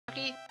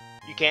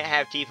you can't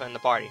have Tifa in the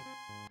party.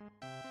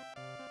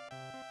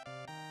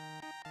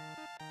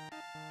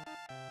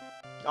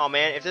 Oh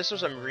man, if this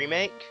was a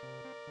remake,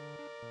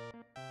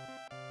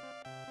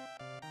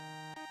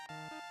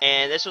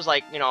 and this was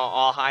like, you know,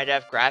 all high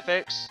def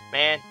graphics,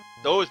 man,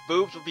 those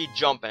boobs would be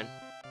jumping.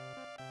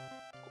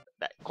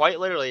 Quite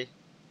literally,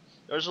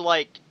 those are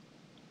like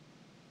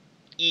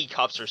E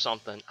cups or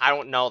something. I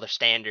don't know the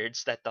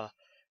standards that the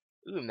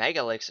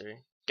Mega Elixir.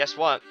 Guess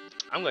what?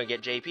 I'm gonna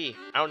get JP.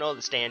 I don't know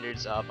the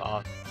standards of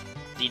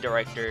the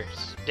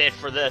directors did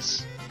for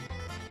this.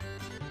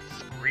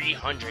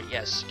 300,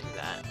 yes, do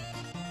that.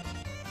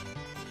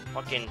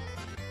 Fucking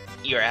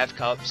E or F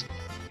cups.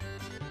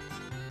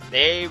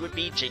 They would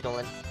be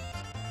jiggling.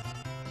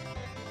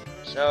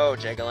 So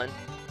jiggling.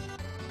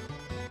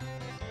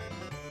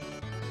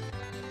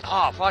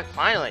 Oh fuck,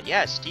 finally,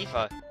 yes,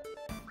 Tifa.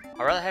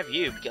 I'd rather have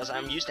you because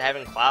I'm used to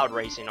having Cloud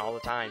racing all the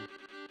time.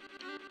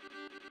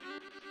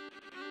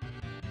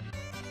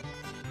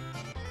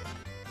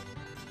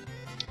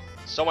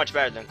 So much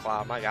better than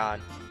Cloud, my god.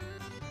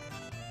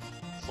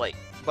 It's like,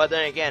 but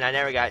then again, I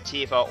never got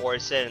Tifa or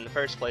Sid in the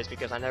first place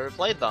because I never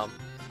played them.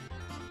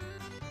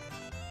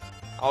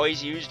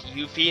 Always used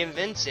Yuffie and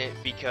Vincent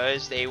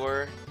because they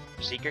were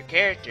secret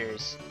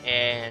characters,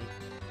 and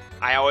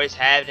I always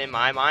had in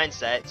my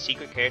mindset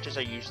secret characters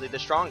are usually the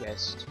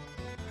strongest.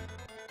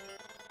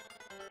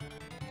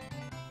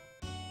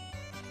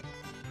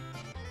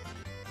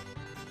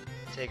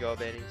 Take all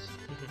biddies.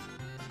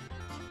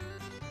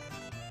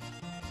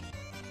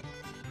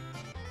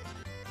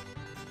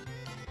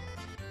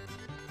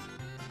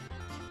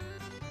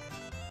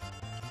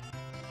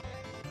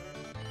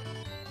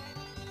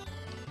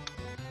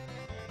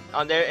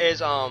 There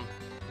is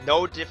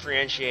no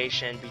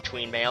differentiation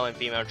between male and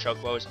female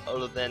chocobos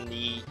other than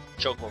the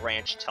Chocobo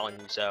Ranch telling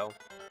you so.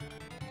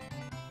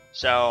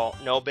 So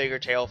no bigger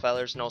tail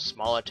feathers, no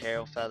smaller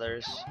tail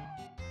feathers,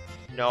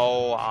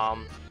 no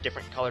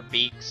different colored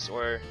beaks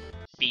or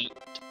feet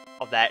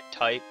of that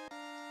type.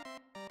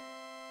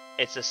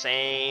 It's the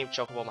same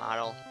Chocobo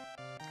model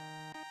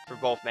for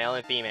both male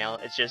and female.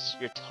 It's just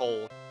you're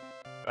told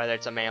whether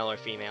it's a male or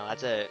female.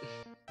 That's it.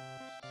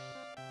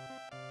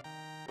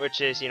 Which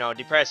is, you know,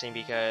 depressing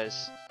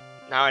because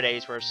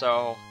nowadays we're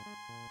so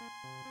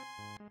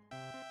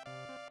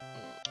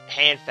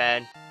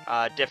hand-fed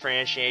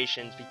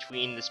differentiations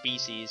between the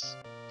species.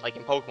 Like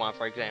in Pokemon,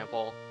 for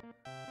example,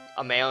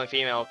 a male and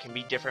female can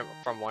be different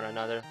from one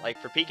another.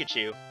 Like for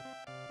Pikachu,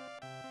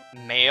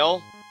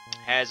 male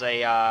has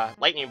a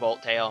lightning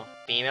bolt tail,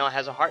 female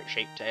has a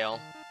heart-shaped tail.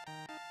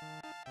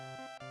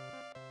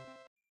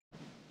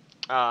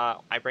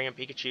 I bring up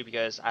Pikachu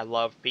because I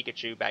loved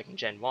Pikachu back in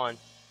Gen 1.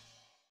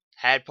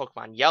 Had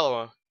Pokemon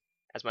Yellow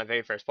as my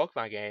very first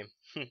Pokemon game.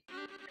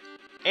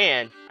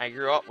 And I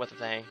grew up with the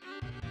thing.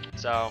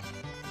 So,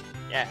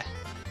 yeah.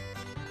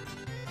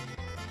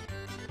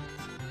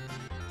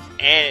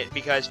 And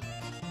because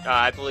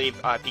I believe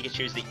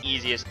Pikachu is the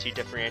easiest to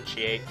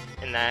differentiate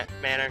in that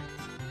manner.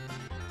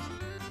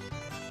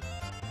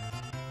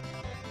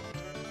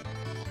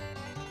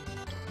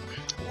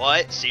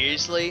 What?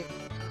 Seriously?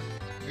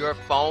 Your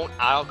phone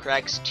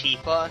autocorrects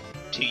Tifa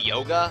to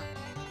Yoga?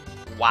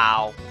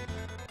 Wow.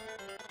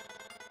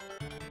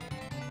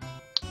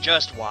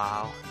 Just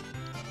wow.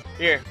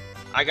 Here,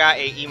 I got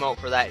a emote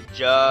for that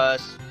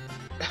just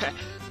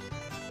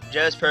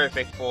just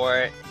perfect for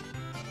it.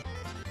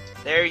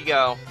 There you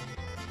go.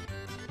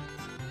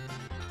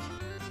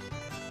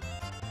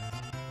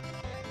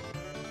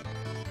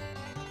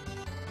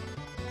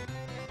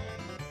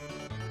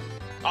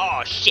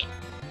 Oh shit.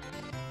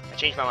 I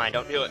changed my mind,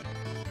 don't do it.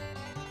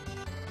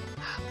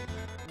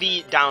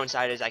 The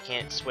downside is I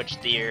can't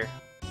switch their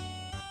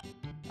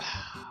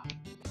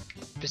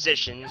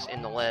positions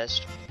in the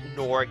list,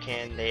 nor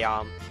can they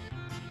have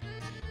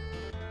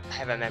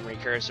a memory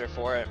cursor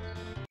for it.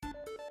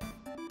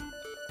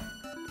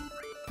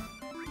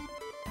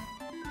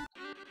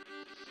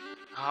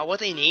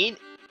 What they need,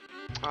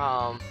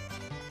 Knight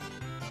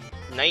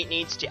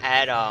needs to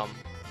add a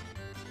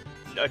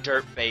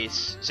dirt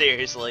base.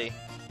 Seriously.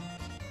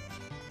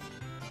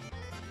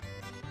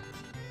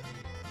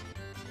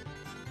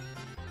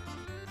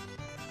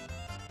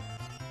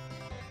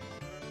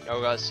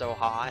 Yoga's so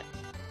hot.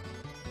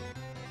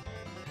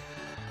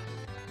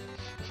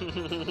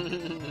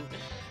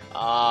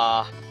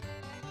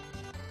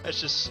 That's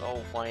just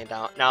so funny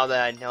now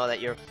that I know that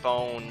your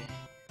phone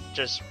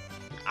just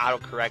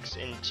autocorrects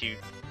into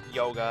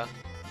Yoga.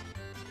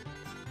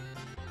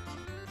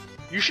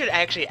 You should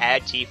actually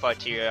add Tifa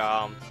to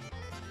your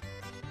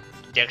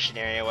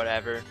dictionary or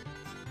whatever.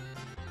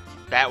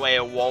 That way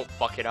it won't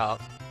fuck it up.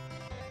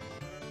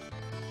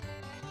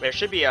 There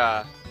should be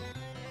a...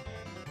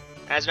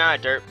 That's not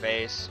a dirt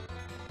base.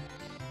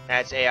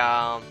 That's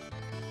a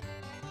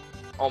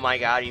oh my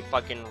god, you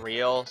fucking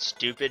real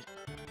stupid.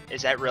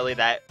 Is that really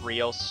that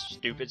real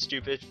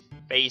stupid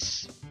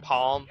face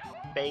palm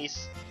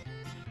face?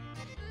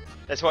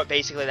 That's what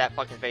basically that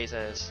fucking face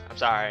is. I'm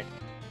sorry.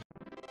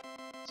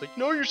 It's like,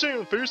 no, you're saying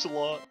the face a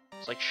lot.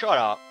 It's like, shut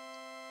up.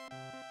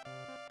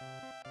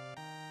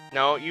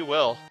 No, you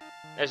will.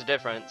 There's a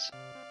difference.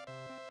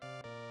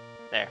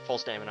 There, full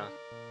stamina.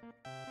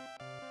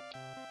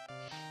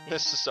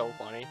 This is so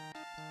funny.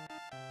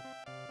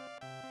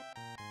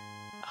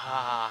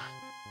 Ah.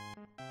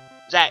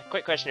 Zach,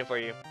 quick question for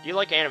you. Do you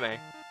like anime?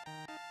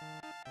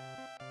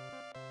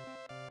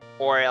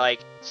 Or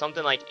like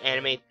something like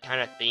anime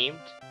kind of themed?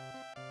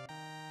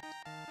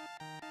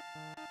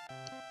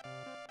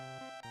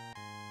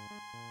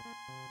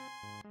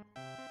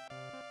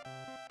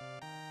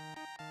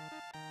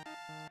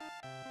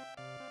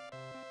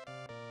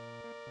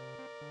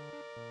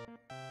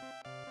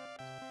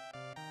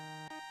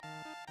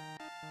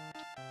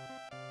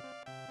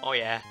 Oh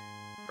yeah,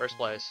 first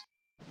place.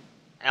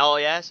 Hell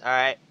yes. All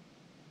right.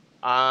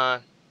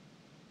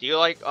 Do you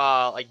like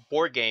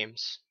board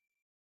games?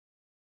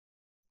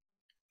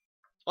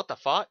 What the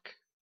fuck?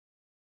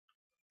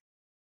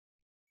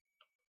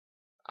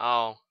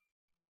 Oh.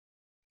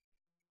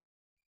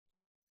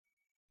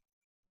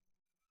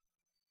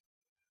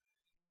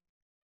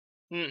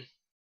 Hmm.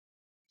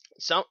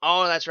 Some.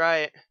 Oh, that's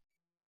right.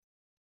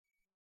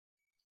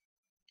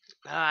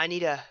 I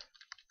need a.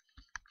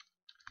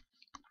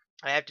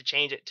 I have to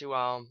change it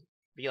to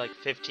be like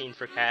 15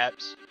 for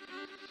caps.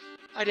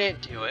 I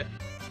didn't do it.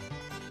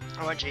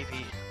 I want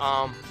JP.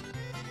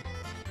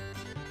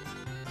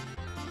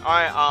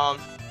 Alright,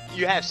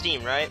 you have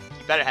Steam, right?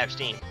 You better have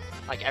Steam.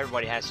 Like,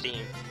 everybody has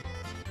Steam.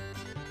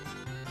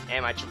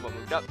 And my triple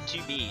moved up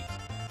to B.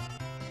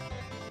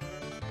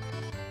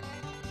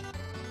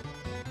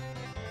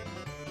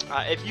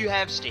 If you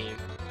have Steam,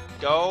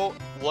 go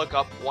look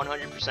up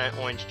 100%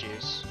 orange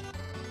juice.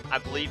 I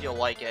believe you'll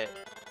like it.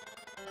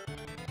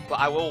 But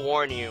I will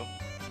warn you,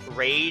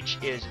 rage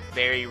is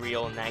very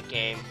real in that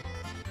game.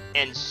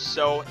 And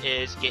so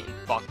is getting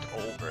fucked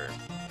over.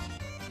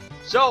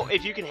 So,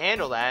 if you can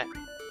handle that,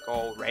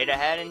 go right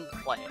ahead and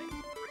play it.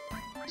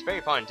 It's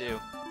very fun, too.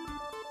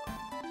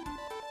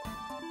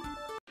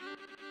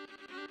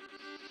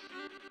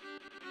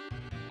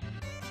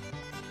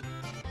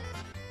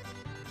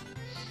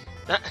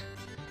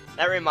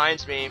 That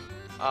reminds me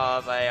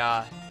of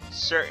a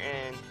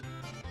certain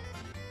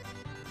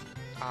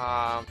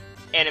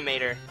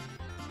animator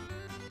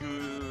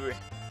who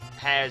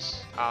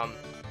has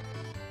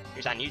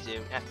who's on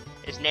YouTube.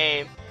 His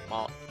name,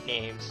 well,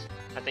 names.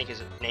 I think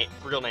his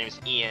real name is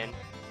Ian.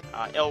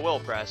 Ill Will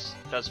Press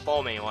does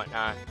foaming and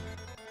whatnot.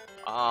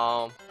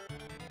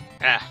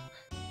 Yeah.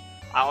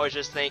 I was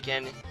just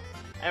thinking,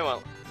 everyone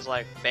was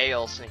like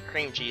bagels and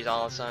cream cheese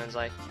all of a sudden. It's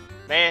like,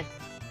 man,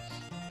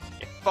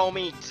 if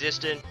foaming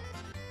existed,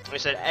 we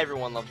said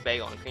everyone loves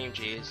bagel and cream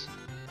cheese,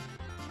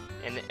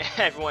 and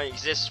everyone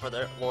exists for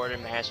their Lord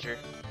and Master,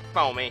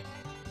 Foamy.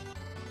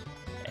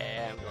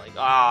 And we're like,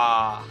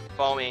 ah,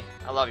 Foamy,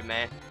 I love you,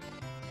 man.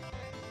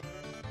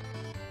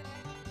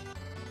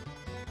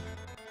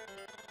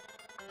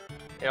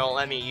 They don't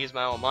let me use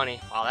my own money.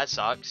 Wow, that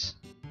sucks.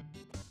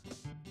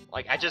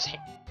 Like,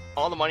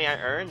 all the money I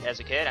earned as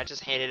a kid, I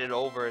just handed it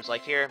over. It's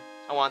like, here,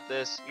 I want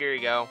this. Here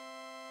you go.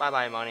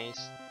 Bye-bye, monies.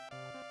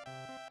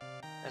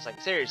 It's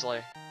like, seriously.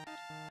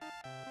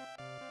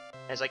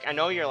 It's like, I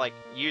know you're like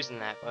using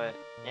that, but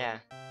yeah.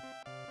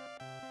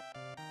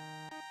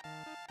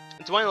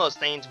 It's one of those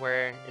things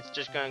where it's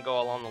just gonna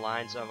go along the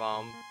lines of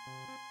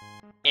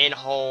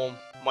in-home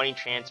money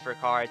transfer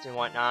cards and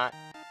whatnot,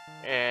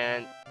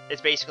 and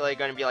it's basically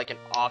going to be like an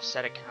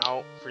offset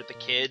account for the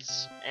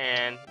kids,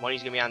 and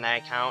money's gonna be on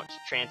that account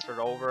transferred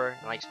over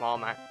in like small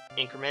amount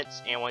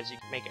increments, and once you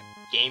make a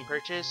game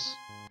purchase,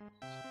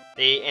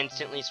 they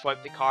instantly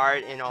swipe the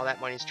card and all that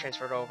money's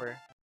transferred over.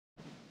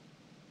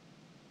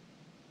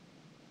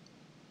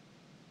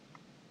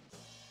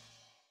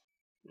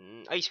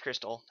 Ice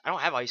crystal. I don't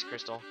have ice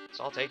crystal,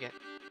 so I'll take it.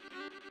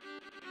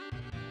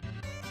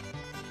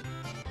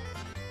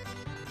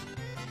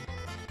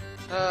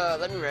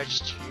 Let me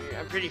register.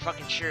 I'm pretty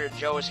fucking sure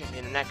Joe is gonna be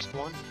in the next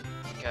one,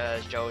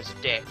 because Joe is a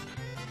dick.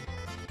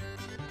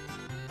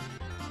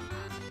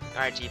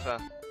 Alright, Tifa.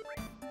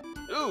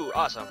 Ooh,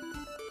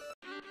 awesome.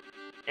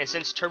 And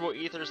since Turbo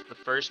Ether's the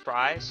first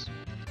prize,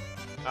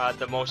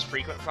 the most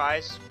frequent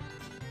prize,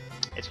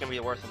 it's gonna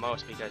be worth the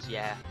most because,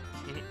 yeah.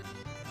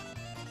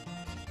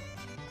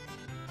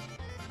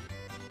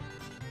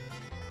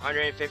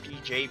 150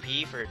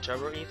 JP for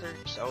Turbo Ether,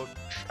 so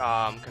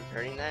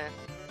converting that.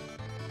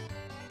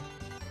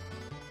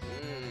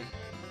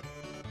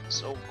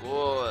 So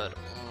good.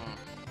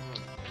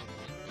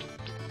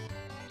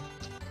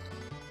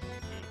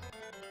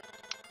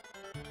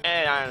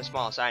 And on a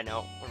small side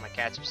note, one of my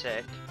cats are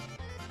sick.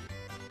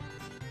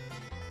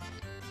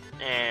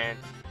 And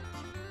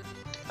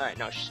alright,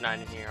 no, she's not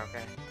in here,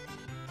 okay.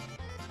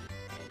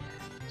 And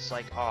it's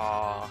like,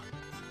 aw,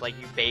 like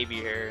you baby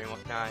her and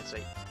whatnot. It's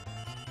like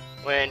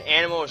when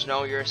animals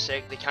know you're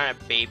sick, they kind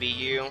of baby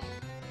you,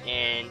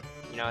 and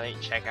you know they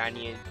check on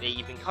you, they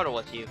even cuddle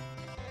with you.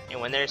 And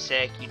when they're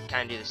sick, you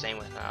kind of do the same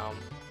with them.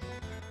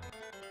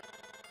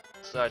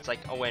 So it's like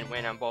a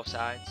win-win on both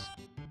sides.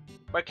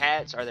 But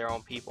cats are their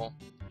own people.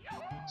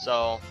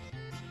 So,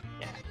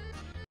 yeah.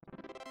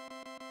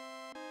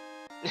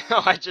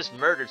 I just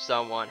murdered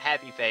someone.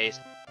 Happy face.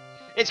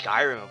 In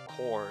Skyrim, of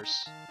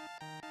course.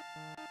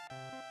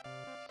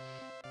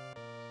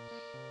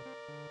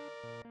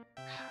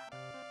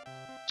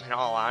 In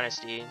all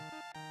honesty,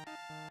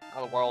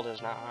 how the world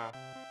is now, huh?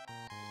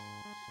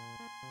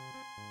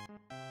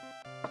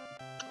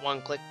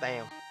 One click,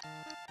 bam.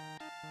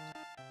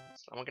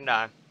 Someone can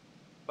die.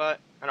 But,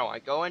 I don't want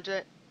to go into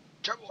it.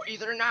 Turbo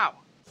Ether now!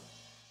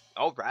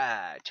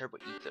 Alright, Turbo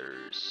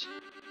Ethers.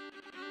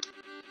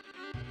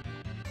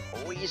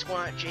 Always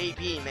want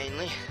JP,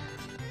 mainly.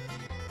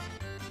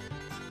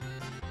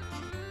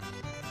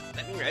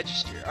 Let me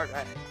register,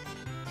 alright.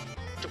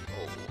 Turbo.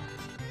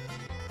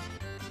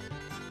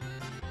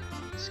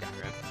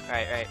 Skyrim.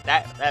 Right.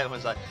 That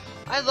one's like,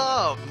 I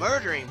love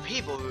murdering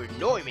people who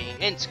annoy me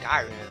in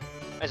Skyrim.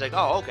 I was like,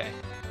 oh, okay.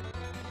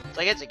 It's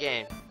like, it's a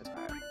game. That's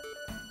bad.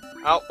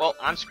 Oh, well,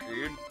 I'm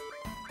screwed.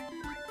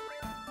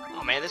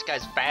 Oh man, this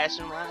guy's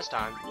faster than last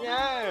time.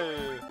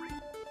 Yeah.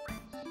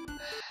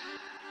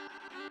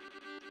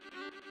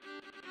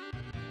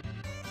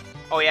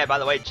 Oh yeah, by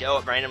the way, Joe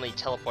randomly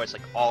teleports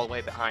like all the way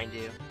behind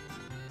you.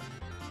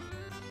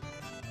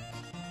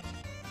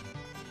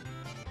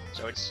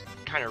 So it's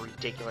kind of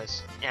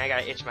ridiculous. And I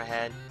gotta itch my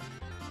head.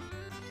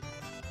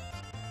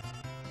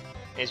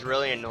 It's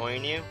really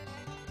annoying you.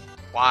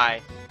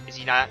 Why? Is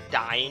he not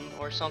dying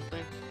or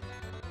something?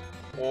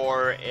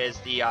 Or is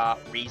the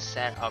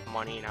reset of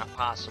money not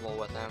possible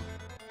with him?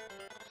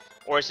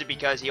 Or is it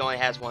because he only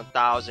has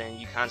 1,000,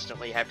 you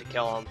constantly have to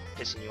kill him,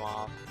 pissing you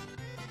off?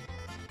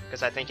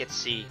 Because I think it's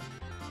C.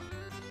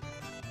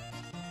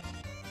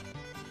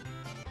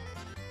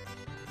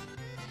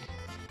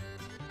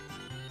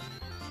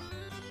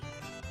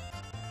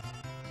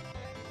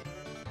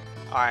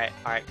 Alright,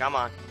 come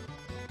on.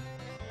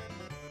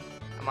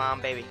 Come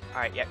on, baby.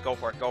 Alright, yeah, go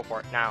for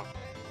it, now.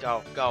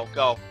 Go.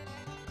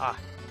 Ah,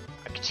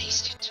 I can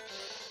taste it.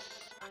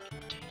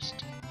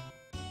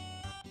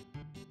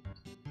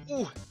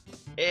 Ooh,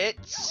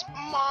 it's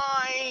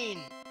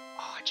mine!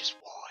 Oh, I just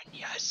won,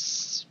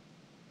 yes!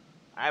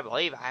 I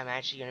believe I'm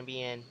actually gonna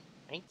be in,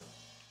 I think,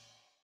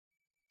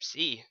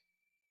 C.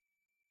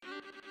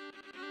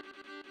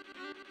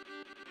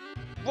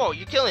 Whoa,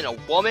 you killing a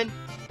woman?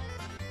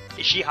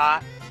 Is she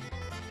hot?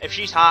 If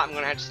she's hot, I'm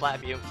gonna have to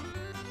slap you.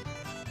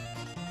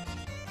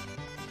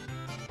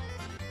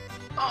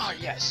 Oh,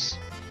 yes.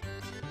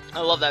 I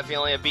love that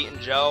feeling of beating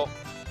Joe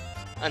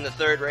on the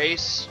third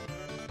race.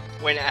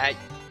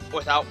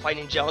 Without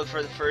fighting Joe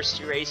for the first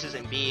 2 races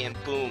and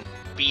boom,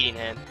 beating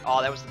him.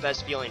 Oh, that was the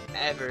best feeling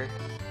ever.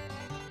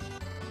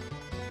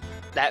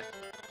 That,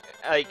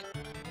 like,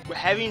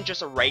 having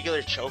just a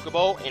regular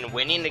chocobo and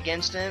winning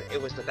against him,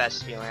 it was the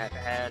best feeling I ever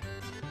had.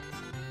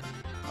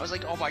 I was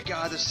like, oh my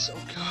god, this is so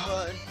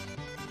good.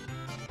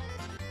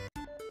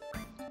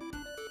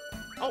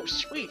 Oh,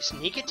 sweet.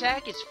 Sneak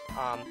attack is,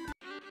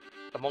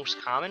 the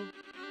most common.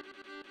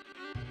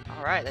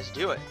 Alright, let's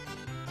do it.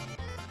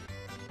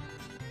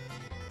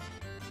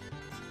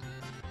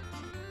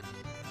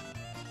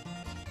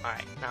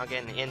 Alright, now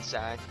getting the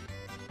inside.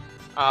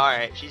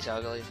 Alright, she's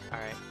ugly.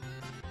 Alright.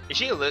 Is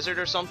she a lizard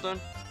or something?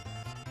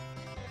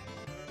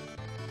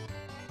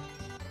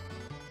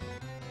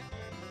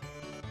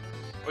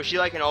 Or is she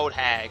like an old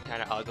hag,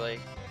 kind of ugly?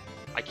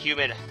 Like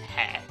human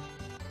hag.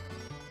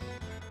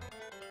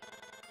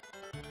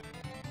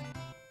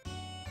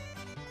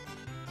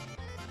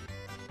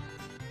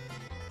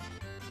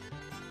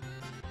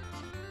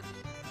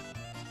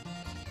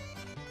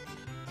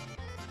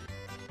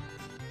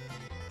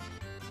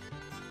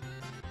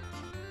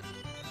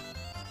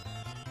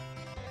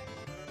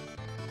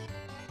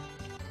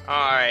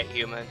 Alright,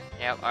 human.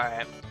 Yep,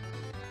 alright.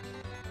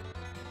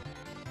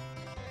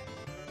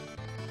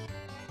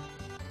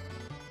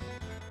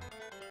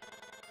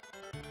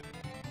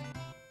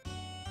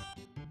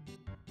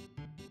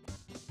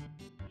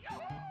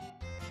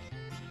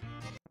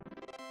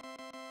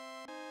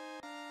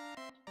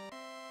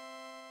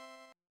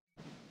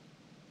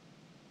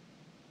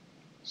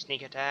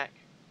 Sneak attack.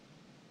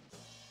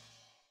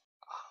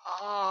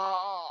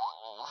 Oh.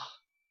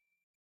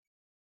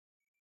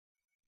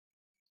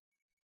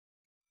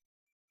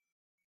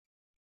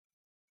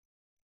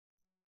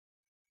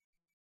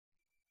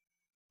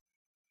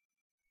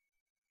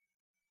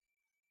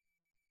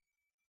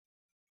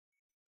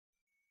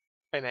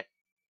 Wait a minute.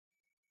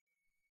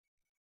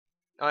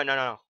 Oh,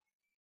 no.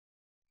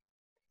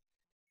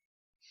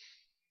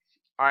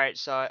 Alright,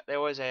 so there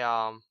was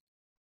a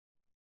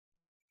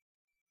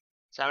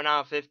 7 out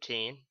of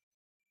 15.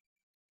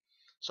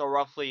 So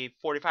roughly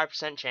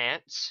 45%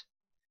 chance.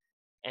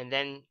 And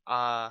then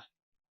a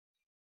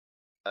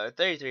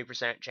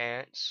 33%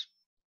 chance.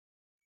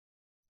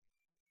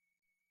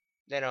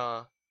 Then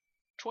a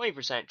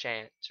 20%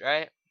 chance,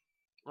 right?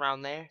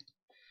 Around there.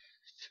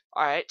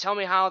 Alright, tell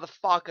me how the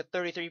fuck a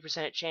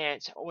 33%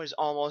 chance was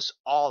almost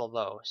all of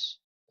those.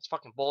 That's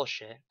fucking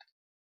bullshit.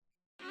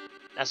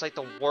 That's like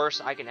the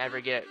worst I can ever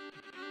get.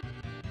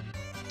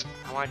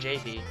 I want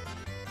JP.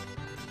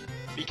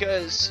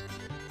 Because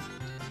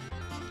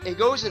it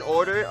goes in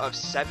order of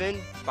 7,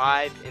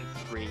 5, and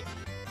 3.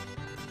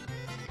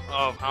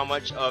 Of how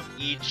much of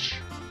each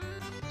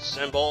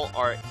symbol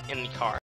are in the car.